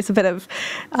 There's a bit of,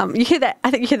 you hear that, I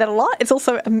think you hear that a lot. It's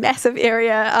also a massive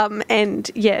area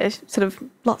sort of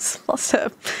lots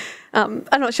to, I'm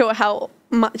not sure how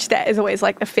much that is always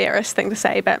like the fairest thing to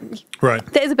say, but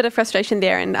there is a bit of frustration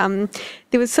there. And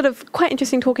there was sort of quite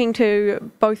interesting talking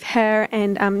to both her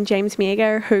and James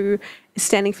Miega, who is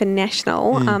standing for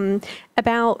National,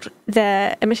 about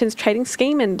the emissions trading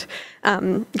scheme and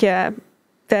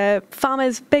the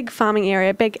farmers, big farming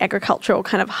area, big agricultural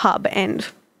kind of hub, and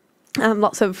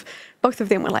lots of both of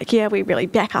them were like, yeah, we really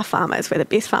back our farmers. We're the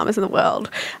best farmers in the world,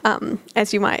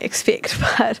 as you might expect.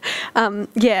 But how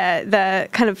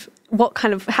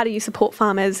do you support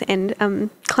farmers? And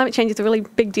climate change is a really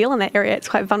big deal in that area. It's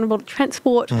quite vulnerable to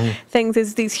transport things.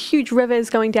 There's these huge rivers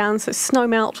going down, so snow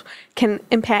melt can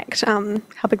impact how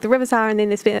big the rivers are. And then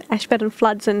there's been Ashburton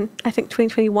floods in, I think,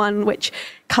 2021, which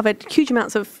covered huge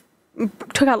amounts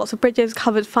took out lots of bridges,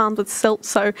 covered farms with silt.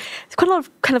 So there's quite a lot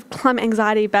of kind of climate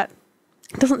anxiety, but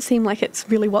it doesn't seem like it's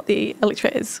really what the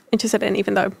electorate is interested in,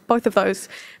 even though both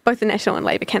the National and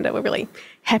Labour candidate were really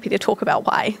happy to talk about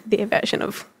why their version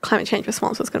of climate change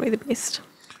response was going to be the best.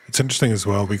 It's interesting as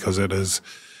well because it is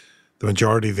the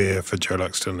majority there for Joe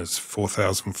Luxton is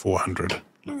 4,400,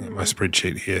 looking at my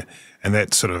spreadsheet here, and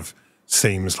that sort of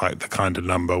seems like the kind of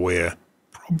number where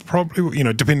probably,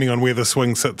 depending on where the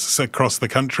swing sits across the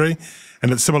country,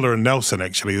 and it's similar in Nelson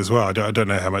actually as well. I don't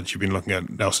know how much you've been looking at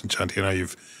Nelson, Shanti. I know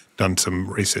you've done some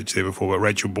research there before, but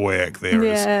Rachel Boyack there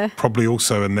is probably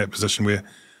also in that position where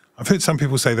I've heard some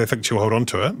people say they think she'll hold on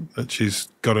to it, that she's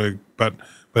got to, but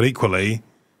equally,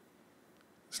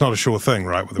 it's not a sure thing,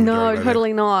 right? With the no,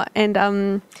 totally not. And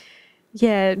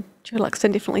Joe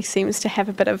Luxton definitely seems to have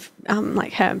a bit of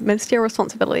her ministerial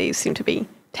responsibilities seem to be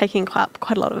taking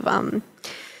quite a lot of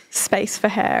space for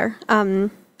her.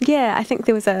 I think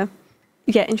there was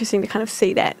interesting to kind of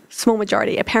see that small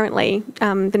majority. Apparently,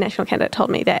 the National candidate told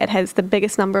me that it has the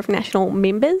biggest number of national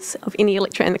members of any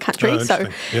electorate in the country. So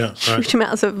huge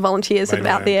amounts of volunteers sort of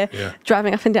out there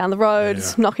driving up and down the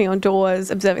roads, knocking on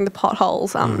doors, observing the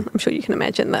potholes. I'm sure you can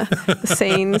imagine the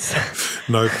scenes.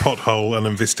 No pothole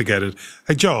uninvestigated.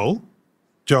 Hey, Joel,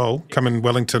 come in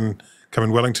Wellington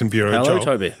Bureau. Hello, Joel.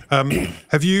 Toby.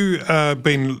 Have you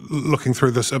been looking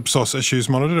through this Ipsos Issues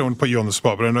Monitor? I don't want to put you on the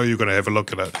spot, but I know you're going to have a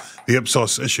look at it. The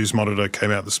Ipsos Issues Monitor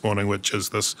came out this morning, which is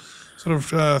this sort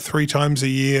of 3 times a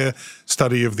year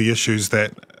study of the issues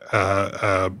that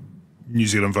New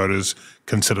Zealand voters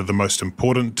consider the most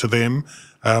important to them.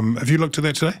 Have you looked at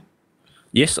that today?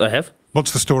 Yes, I have.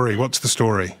 What's the story?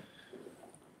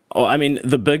 Oh, I mean,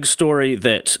 the big story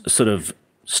that sort of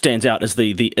stands out is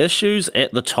the issues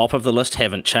at the top of the list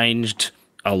haven't changed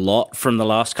a lot from the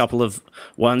last couple of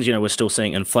ones. We're still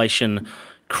seeing inflation,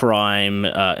 crime,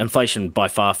 inflation by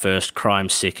far first, crime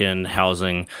second,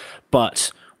 housing.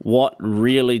 But what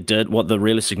the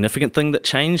really significant thing that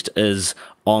changed is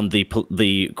on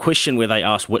the question where they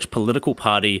asked which political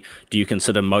party do you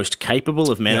consider most capable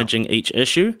of managing each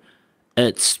issue.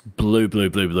 It's blue.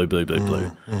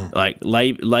 Like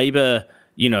Labour,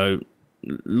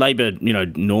 Labour,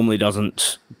 normally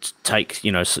doesn't take,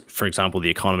 for example, the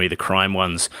economy, the crime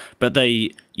ones, but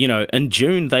they, in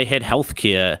June they had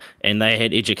healthcare and they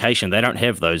had education. They don't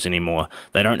have those anymore.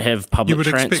 They don't have public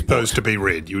transport. You would expect those to be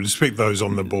red. You would expect those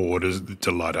on the board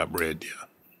to light up red, yeah.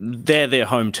 They're their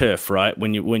home turf, right?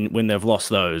 When they've lost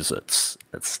those,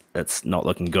 it's not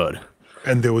looking good.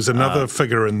 And there was another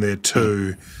figure in there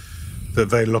too, that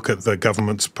they look at the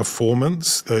government's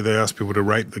performance. They ask people to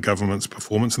rate the government's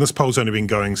performance. And this poll's only been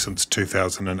going since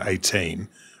 2018.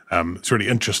 It's really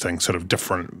interesting, sort of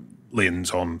different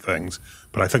lens on things.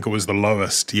 But I think it was the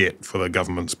lowest yet for the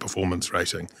government's performance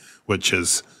rating, which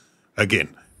is,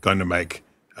 again, going to make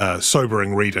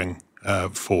sobering reading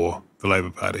for the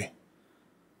Labour Party.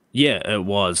 Yeah, it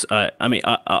was.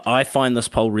 I find this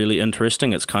poll really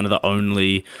interesting. It's kind of the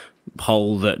only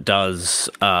poll that does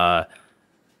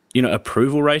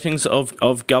approval ratings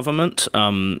of government.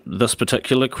 This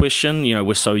particular question,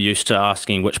 we're so used to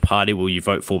asking which party will you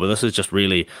vote for, but this is just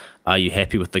really, are you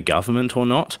happy with the government or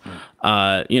not?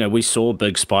 We saw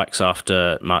big spikes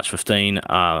after March 15,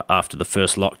 after the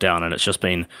first lockdown, and it's just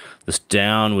been this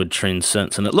downward trend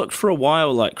since. And it looked for a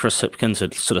while like Chris Hipkins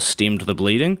had sort of stemmed the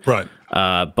bleeding. Right.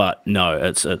 But no,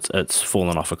 it's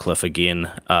fallen off a cliff again.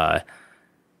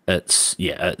 It's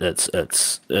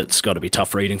got to be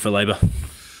tough reading for Labour.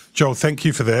 Joel, thank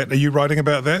you for that. Are you writing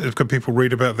about that? Can people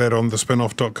read about that on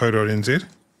thespinoff.co.nz?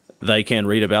 They can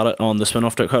read about it on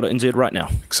thespinoff.co.nz right now.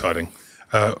 Exciting.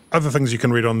 Other things you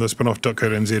can read on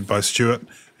thespinoff.co.nz by Stuart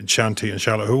and Shanti and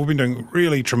Charlotte, who have been doing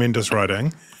really tremendous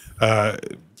writing,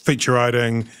 feature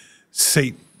writing,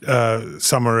 seat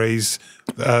summaries.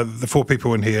 The 4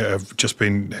 people in here have just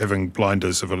been having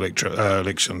blinders of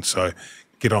elections, so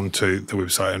get onto the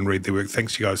website and read their work.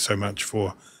 Thanks you guys so much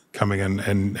for coming in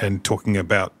and talking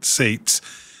about seats.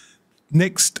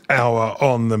 Next hour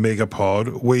on the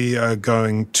Megapod, we are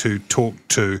going to talk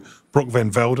to Brooke Van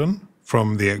Velden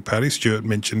from the ACT Party. Stuart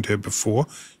mentioned her before.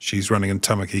 She's running in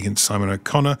Tamaki against Simon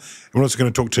O'Connor. And we're also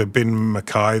going to talk to Ben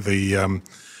Mackay, the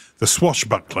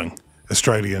swashbuckling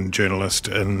Australian journalist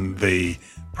in the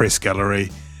press gallery.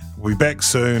 We'll be back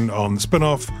soon on the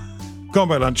Spin-Off Gone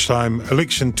by Lunchtime,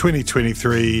 Election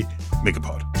 2023,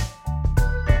 Megapod.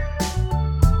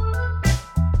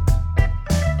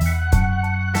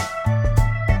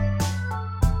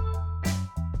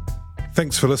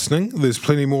 Thanks for listening. There's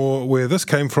plenty more where this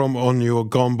came from on your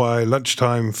Gone By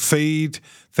Lunchtime feed.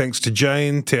 Thanks to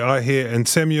Jane, Te Aihe and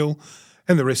Samuel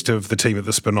and the rest of the team at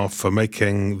The Spin-Off for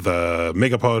making the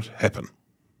Megapod happen.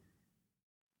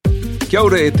 Kia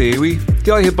ora e te iwi,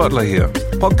 Te Aihe Butler here,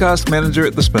 podcast manager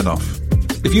at The Spin-Off.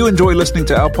 If you enjoy listening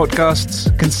to our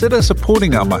podcasts, consider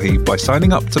supporting our mahi by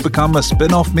signing up to become a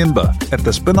Spin-Off member at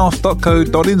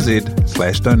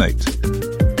thespinoff.co.nz/donate.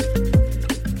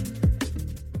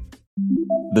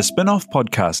 The Spin-Off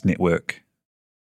Podcast Network.